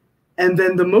 And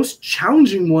then the most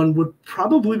challenging one would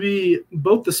probably be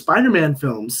both the Spider-Man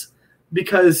films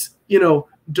because,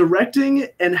 directing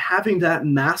and having that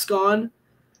mask on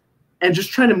and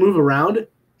just trying to move around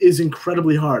is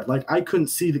incredibly hard. Like, I couldn't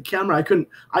see the camera.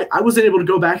 I wasn't able to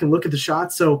go back and look at the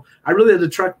shots. So I really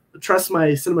had to trust my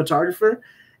cinematographer.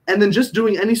 And then just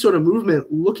doing any sort of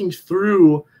movement, looking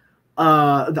through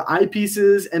the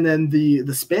eyepieces and then the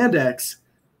spandex,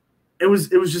 it was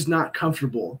just not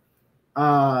comfortable.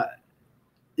 Yeah.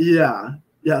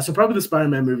 So probably the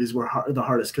Spider-Man movies were the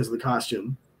hardest because of the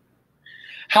costume.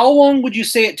 How long would you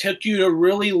say it took you to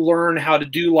really learn how to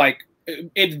do like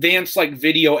advanced like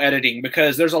video editing?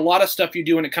 Because there's a lot of stuff you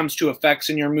do when it comes to effects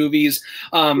in your movies.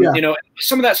 Some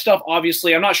of that stuff,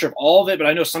 obviously, I'm not sure of all of it, but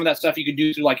I know some of that stuff you could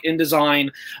do through like InDesign.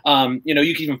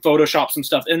 You can even Photoshop some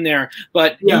stuff in there.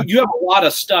 But you have a lot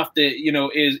of stuff that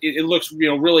it looks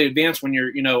really advanced when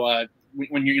you're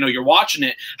when you're watching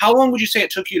it. How long would you say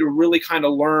it took you to really kind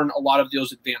of learn a lot of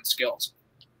those advanced skills?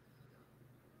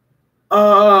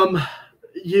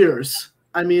 Years.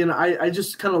 I mean, I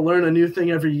just kind of learn a new thing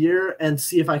every year and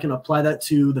see if I can apply that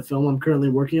to the film I'm currently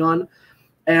working on.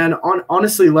 And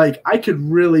honestly, like I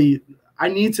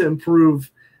need to improve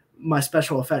my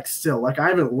special effects still. Like I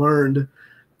haven't learned,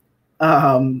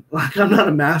 like I'm not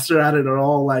a master at it at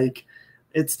all. Like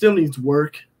it still needs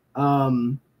work.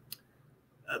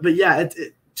 But yeah,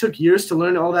 it took years to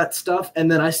learn all that stuff.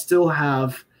 And then I still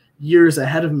have years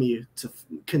ahead of me to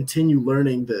continue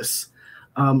learning this.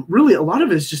 Really, a lot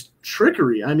of it is just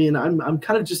trickery. I mean, I'm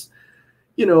kind of just,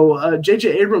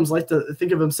 J.J. Abrams liked to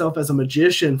think of himself as a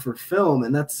magician for film,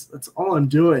 and that's all I'm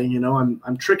doing.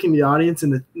 I'm tricking the audience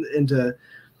into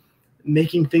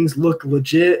making things look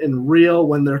legit and real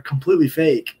when they're completely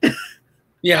fake.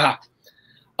 Yeah.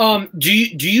 Do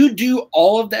you do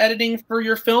all of the editing for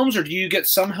your films, or do you get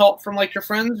some help from like your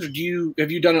friends, or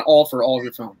have you done it all for all of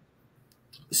your films?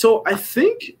 So I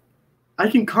think I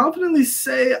can confidently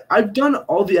say I've done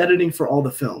all the editing for all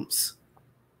the films.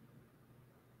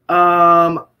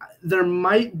 There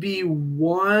might be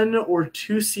one or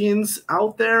two scenes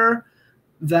out there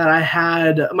that I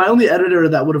had. My only editor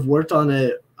that would have worked on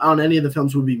any of the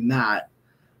films would be Matt.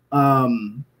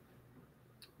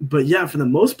 But yeah, for the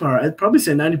most part, I'd probably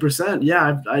say 90%.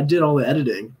 Yeah, I did all the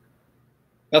editing.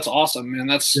 That's awesome, man.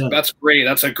 That's great.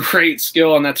 That's a great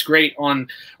skill, and that's great on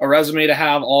a resume to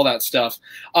have all that stuff.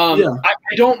 I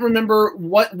don't remember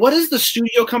what is the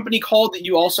studio company called that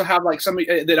you also have, like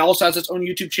somebody that also has its own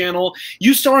YouTube channel.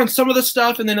 You star in some of the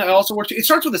stuff, and then I also work. It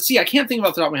starts with a C. I can't think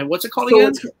about the top of my head. What's it called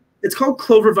again? It's called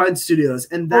Clovervine Studios,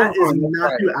 and that is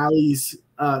Matthew Alley's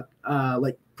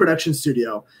like production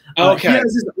studio. Okay, he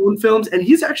has his own films, and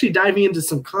he's actually diving into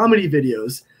some comedy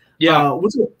videos. Yeah,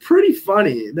 which are pretty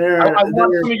funny. I watched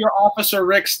some of your Officer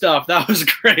Rick stuff. That was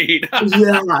great. yeah,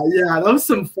 that was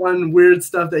some fun, weird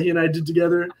stuff that he and I did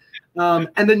together.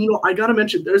 And then I gotta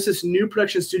mention, there's this new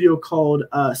production studio called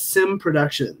Sim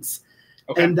Productions,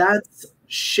 Okay. And that's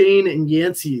Shane and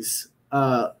Yancey's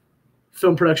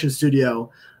film production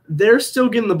studio. They're still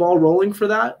getting the ball rolling for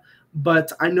that,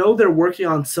 but I know they're working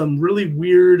on some really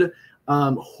weird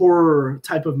horror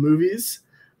type of movies,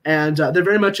 and they're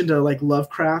very much into like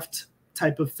Lovecraft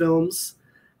type of films.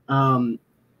 And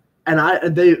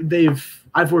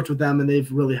I've worked with them, and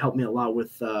they've really helped me a lot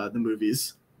with the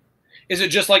movies. Is it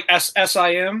just like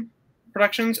SIM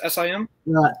Productions? SIM?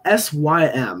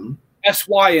 SYM.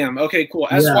 SYM. Okay, cool.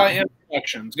 Yeah. SYM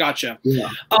Productions. Gotcha. Yeah.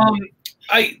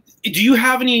 Do you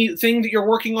have anything that you're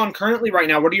working on currently right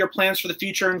now? What are your plans for the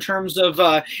future in terms of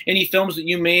any films that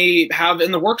you may have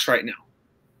in the works right now?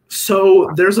 So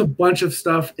there's a bunch of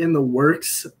stuff in the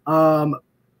works. I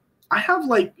have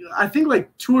I think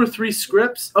 2 or 3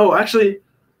 scripts. Oh, actually,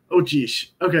 oh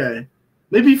geez. Okay.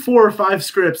 Maybe 4 or 5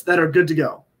 scripts that are good to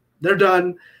go. They're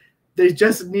done. They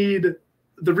just need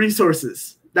the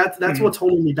resources. That's what's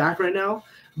holding me back right now.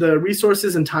 The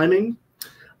resources and timing.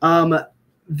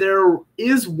 There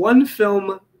is one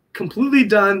film completely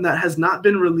done that has not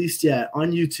been released yet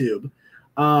on YouTube.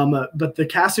 But the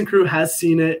cast and crew has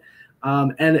seen it.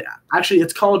 And actually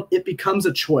it's called It Becomes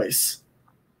a Choice.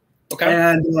 Okay.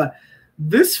 And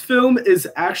this film is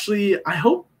actually, I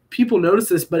hope people notice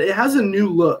this, but it has a new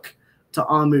look to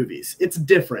Awe movies. It's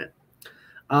different.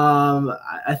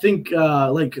 I think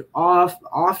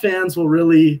Awe fans will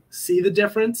really see the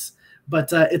difference,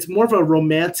 but it's more of a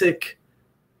romantic,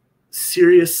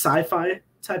 serious sci-fi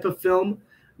type of film.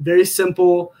 Very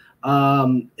simple.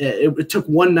 It took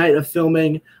one night of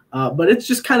filming, but it's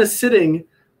just kind of sitting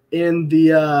in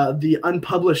the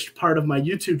unpublished part of my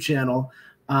YouTube channel.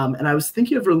 And I was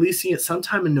thinking of releasing it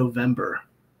sometime in November.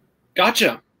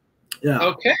 Gotcha. Yeah.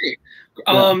 Okay.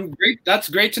 Great. That's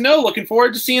great to know. Looking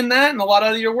forward to seeing that and a lot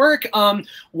of your work.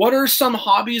 What are some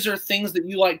hobbies or things that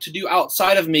you like to do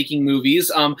outside of making movies?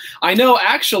 I know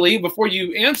actually, before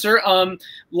you answer,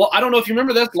 well, I don't know if you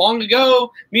remember this, long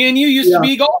ago, me and you used to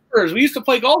be golfers. We used to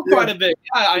play golf quite a bit.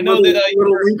 Yeah, I know that you were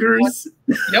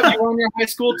on your high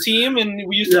school team, and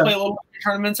we used to play little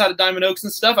tournaments out at Diamond Oaks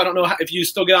and stuff. I don't know if you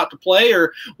still get out to play,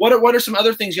 or what are some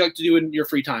other things you like to do in your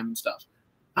free time and stuff?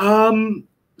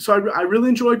 So I really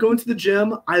enjoy going to the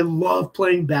gym. I love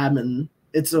playing badminton.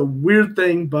 It's a weird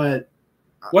thing, but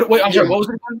wait, I'm sorry, what was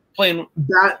it again? Playing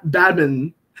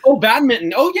badminton. Oh,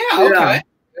 badminton. Oh yeah,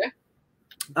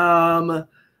 okay.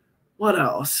 What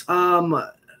else?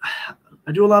 I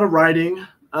do a lot of writing,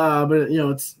 but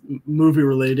it's movie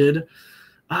related.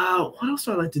 What else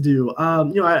do I like to do?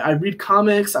 I read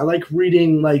comics. I like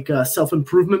reading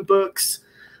self-improvement books.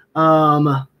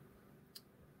 What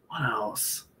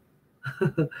else?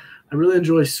 I really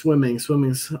enjoy swimming.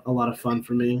 Swimming's a lot of fun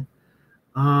for me.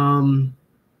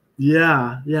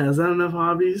 Yeah. Is that enough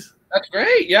hobbies? That's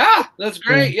great. Yeah, that's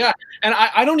great. Yeah, and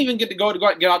I don't even get to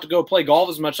get out to go play golf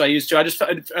as much as I used to. I just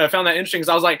found that interesting because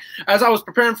I was like, as I was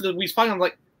preparing for the week's podcast, I'm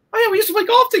like, oh yeah, we used to play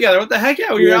golf together. What the heck?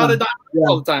 Yeah, we were out at Diamond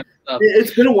all the time.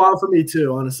 It's been a while for me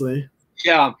too, honestly.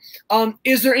 Yeah.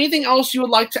 Is there anything else you would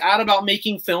like to add about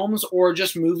making films or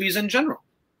just movies in general?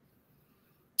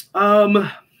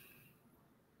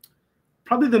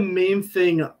 Probably the main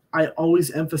thing I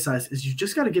always emphasize is you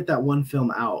just got to get that one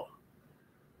film out.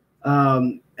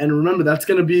 And remember, that's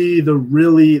going to be the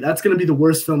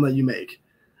worst film that you make.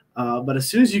 But as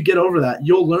soon as you get over that,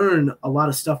 you'll learn a lot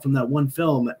of stuff from that one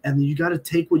film, and you got to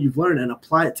take what you've learned and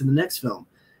apply it to the next film,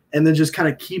 and then just kind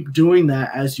of keep doing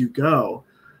that as you go.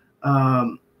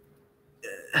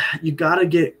 You got to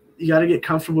get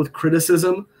comfortable with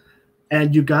criticism.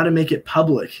 And you got to make it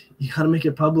public. You got to make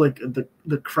it public,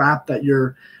 the crap that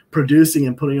you're producing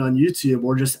and putting on YouTube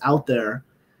or just out there.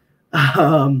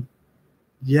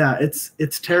 Yeah,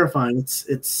 it's terrifying. It's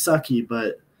sucky,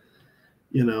 but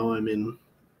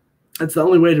it's the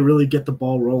only way to really get the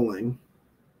ball rolling.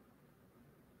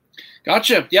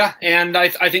 Gotcha. Yeah, and I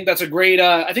think that's great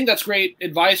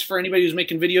advice for anybody who's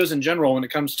making videos in general when it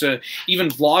comes to even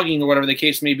vlogging or whatever the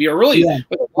case may be, or really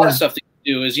with a lot of stuff that you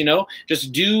do is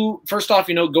just first off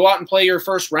go out and play your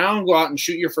first round, go out and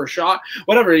shoot your first shot,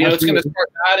 whatever it's going to start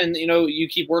that, and you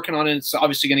keep working on it. It's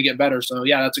obviously going to get better. So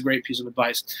yeah, that's a great piece of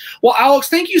advice. Well, Alex,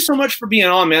 thank you so much for being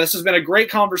on, man. This has been a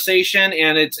great conversation,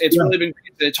 and it's really been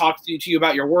great to talk to you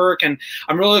about your work, and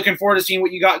I'm really looking forward to seeing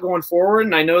what you got going forward.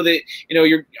 And I know that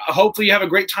you're hopefully you have a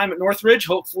great time at Northridge.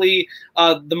 Hopefully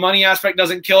the money aspect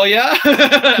doesn't kill you,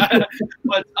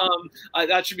 but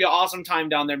that should be an awesome time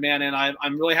down there, man. And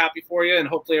I'm really happy for you, and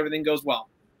hopefully everything goes well.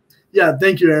 Yeah,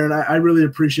 thank you, Aaron. I really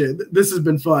appreciate it. This has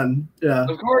been fun. Yeah.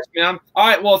 Of course, man. All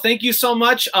right. Well, thank you so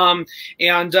much. I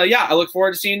look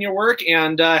forward to seeing your work,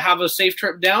 and have a safe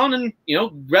trip down, and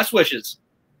best wishes.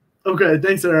 Okay.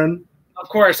 Thanks, Aaron. Of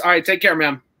course. All right. Take care,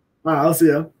 man. All right, I'll see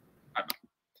you.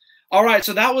 All right,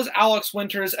 so that was Alex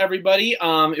Winters, everybody.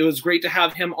 It was great to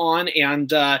have him on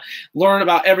and learn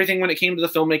about everything when it came to the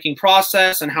filmmaking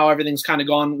process and how everything's kind of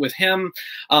gone with him.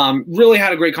 Really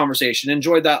had a great conversation.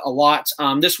 Enjoyed that a lot.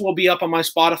 This will be up on my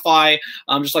Spotify,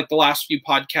 just like the last few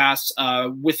podcasts,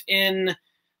 within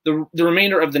the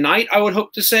remainder of the night, I would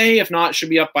hope to say. If not, it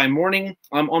should be up by morning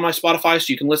on my Spotify, so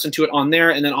you can listen to it on there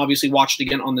and then obviously watch it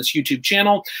again on this YouTube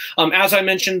channel. As I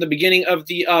mentioned at the beginning of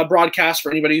the broadcast,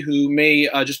 for anybody who may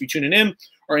just be tuning in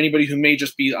or anybody who may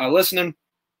just be listening,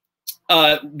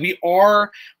 we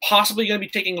are possibly going to be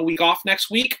taking a week off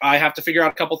next week. I have to figure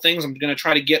out a couple things. I'm going to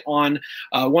try to get on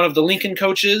one of the Lincoln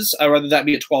coaches, whether that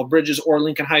be at 12 Bridges or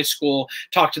Lincoln High School,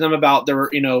 talk to them about their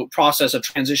process of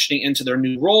transitioning into their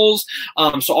new roles.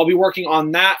 So I'll be working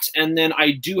on that. And then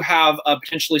I do have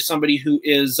potentially somebody who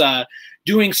is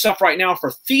doing stuff right now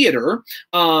for theater,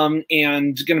 and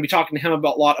going to be talking to him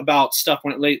about a lot about stuff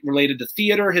when it related to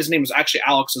theater. His name is actually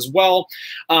Alex as well.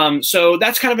 So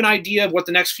that's kind of an idea of what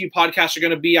the next few podcasts are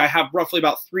going to be. I have roughly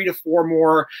about 3 to 4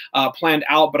 more planned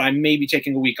out, but I may be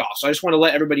taking a week off. So I just want to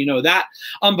let everybody know that.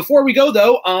 Before we go,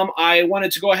 though, I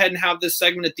wanted to go ahead and have this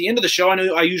segment at the end of the show. I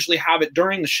know I usually have it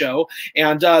during the show,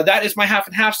 and that is my half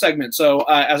and half segment. So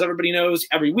as everybody knows,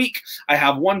 every week I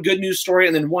have one good news story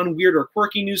and then one weird or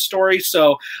quirky news story.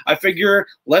 So I figure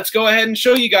let's go ahead and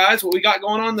show you guys what we got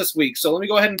going on this week. So let me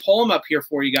go ahead and pull them up here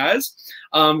for you guys.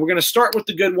 We're going to start with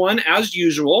the good one as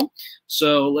usual.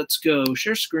 So let's go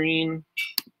share screen.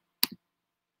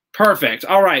 Perfect.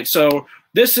 All right. So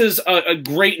this is a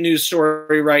great news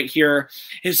story right here.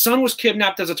 His son was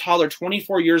kidnapped as a toddler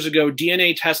 24 years ago.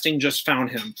 DNA testing just found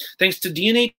him. Thanks to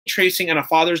DNA tracing and a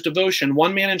father's devotion,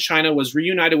 one man in China was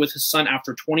reunited with his son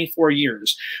after 24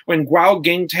 years. When Guo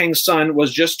Gengtang's son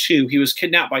was just 2, he was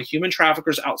kidnapped by human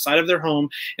traffickers outside of their home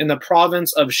in the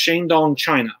province of Shandong,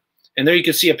 China. And there you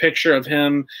can see a picture of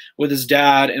him with his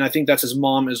dad, and I think that's his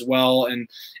mom as well. And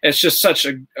it's just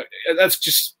that's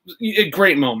just a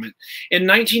great moment. In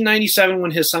 1997,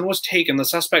 when his son was taken, the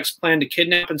suspects planned to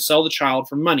kidnap and sell the child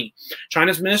for money.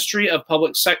 China's Ministry of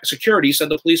Public Security said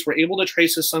the police were able to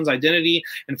trace his son's identity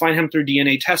and find him through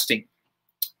DNA testing.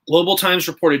 Global Times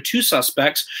reported 2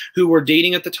 suspects who were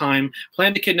dating at the time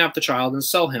planned to kidnap the child and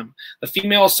sell him. The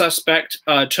female suspect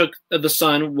took the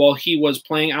son while he was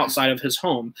playing outside of his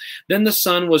home. Then the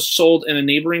son was sold in a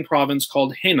neighboring province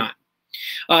called Henan.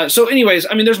 So anyways,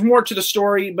 I mean, there's more to the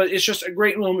story, but it's just a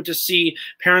great moment to see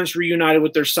parents reunited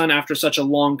with their son after such a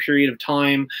long period of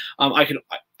time.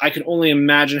 I could only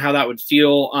imagine how that would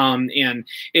feel. And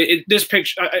this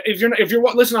picture, if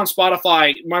you're listening on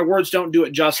Spotify, my words don't do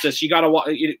it justice. You got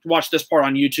to watch this part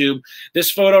on YouTube. This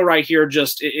photo right here,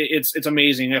 it's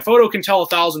amazing. A photo can tell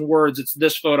 1,000 words. It's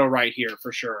this photo right here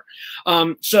for sure.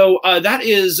 So that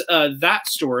is that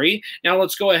story. Now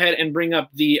let's go ahead and bring up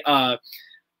the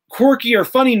quirky or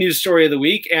funny news story of the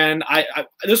week, and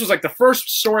this was like the first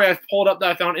story I pulled up that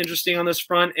I found interesting on this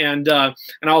front, and I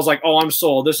was like, oh, I'm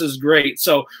sold. This is great.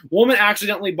 So, woman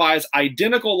accidentally buys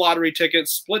identical lottery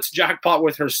tickets, splits jackpot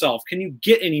with herself. Can you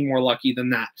get any more lucky than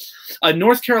that? A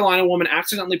North Carolina woman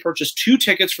accidentally purchased 2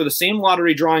 tickets for the same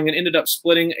lottery drawing and ended up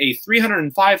splitting a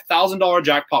 $305,000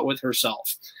 jackpot with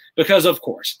herself. Because, of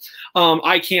course,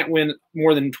 I can't win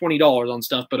more than $20 on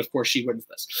stuff, but of course she wins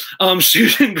this.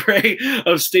 Susan Gray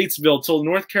of Statesville told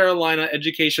North Carolina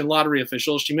education lottery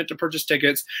officials she meant to purchase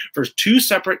tickets for 2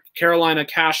 separate Carolina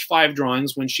Cash 5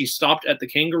 drawings when she stopped at the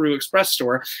Kangaroo Express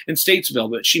store in Statesville,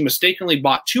 but she mistakenly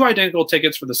bought 2 identical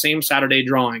tickets for the same Saturday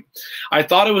drawing. I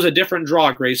thought it was a different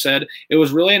draw, Gray said. It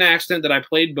was really an accident that I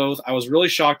played both. I was really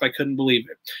shocked. I couldn't believe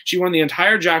it. She won the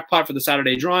entire jackpot for the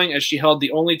Saturday drawing as she held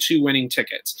the only 2 winning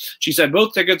tickets. She said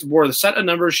both tickets bore the set of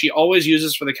numbers she always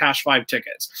uses for the Cash 5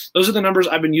 tickets. Those are the numbers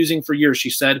I've been using for years, she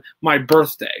said. My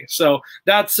birthday. So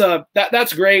that's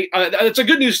great. It's a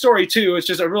good news story too. It's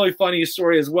just a really funny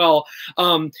story as well.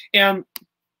 I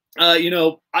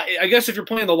guess if you're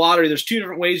playing the lottery, there's 2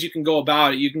 different ways you can go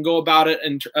about it. You can go about it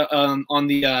and on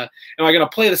the am I going to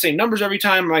play the same numbers every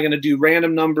time? Am I going to do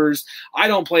random numbers? I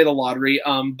don't play the lottery,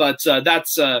 but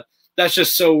that's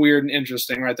just so weird and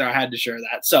interesting right there. I had to share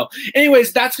that. So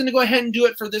anyways, that's going to go ahead and do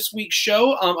it for this week's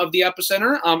show of the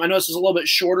Epicenter. I know this is a little bit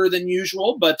shorter than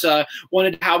usual, but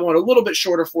wanted to have one a little bit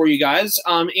shorter for you guys.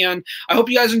 And I hope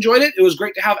you guys enjoyed it. It was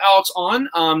great to have Alex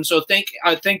on. So thank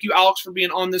you, Alex, for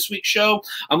being on this week's show.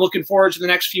 I'm looking forward to the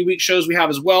next few weeks' shows we have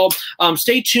as well.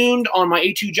 Stay tuned on my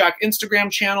A2 Jack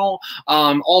Instagram channel,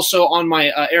 also on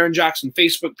my Aaron Jackson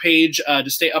Facebook page to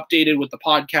stay updated with the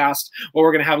podcast, what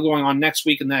we're going to have going on next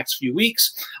week and the next few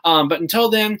weeks. But until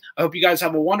then, I hope you guys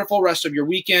have a wonderful rest of your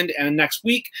weekend and next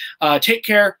week. Take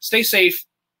care, stay safe,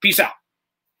 peace out.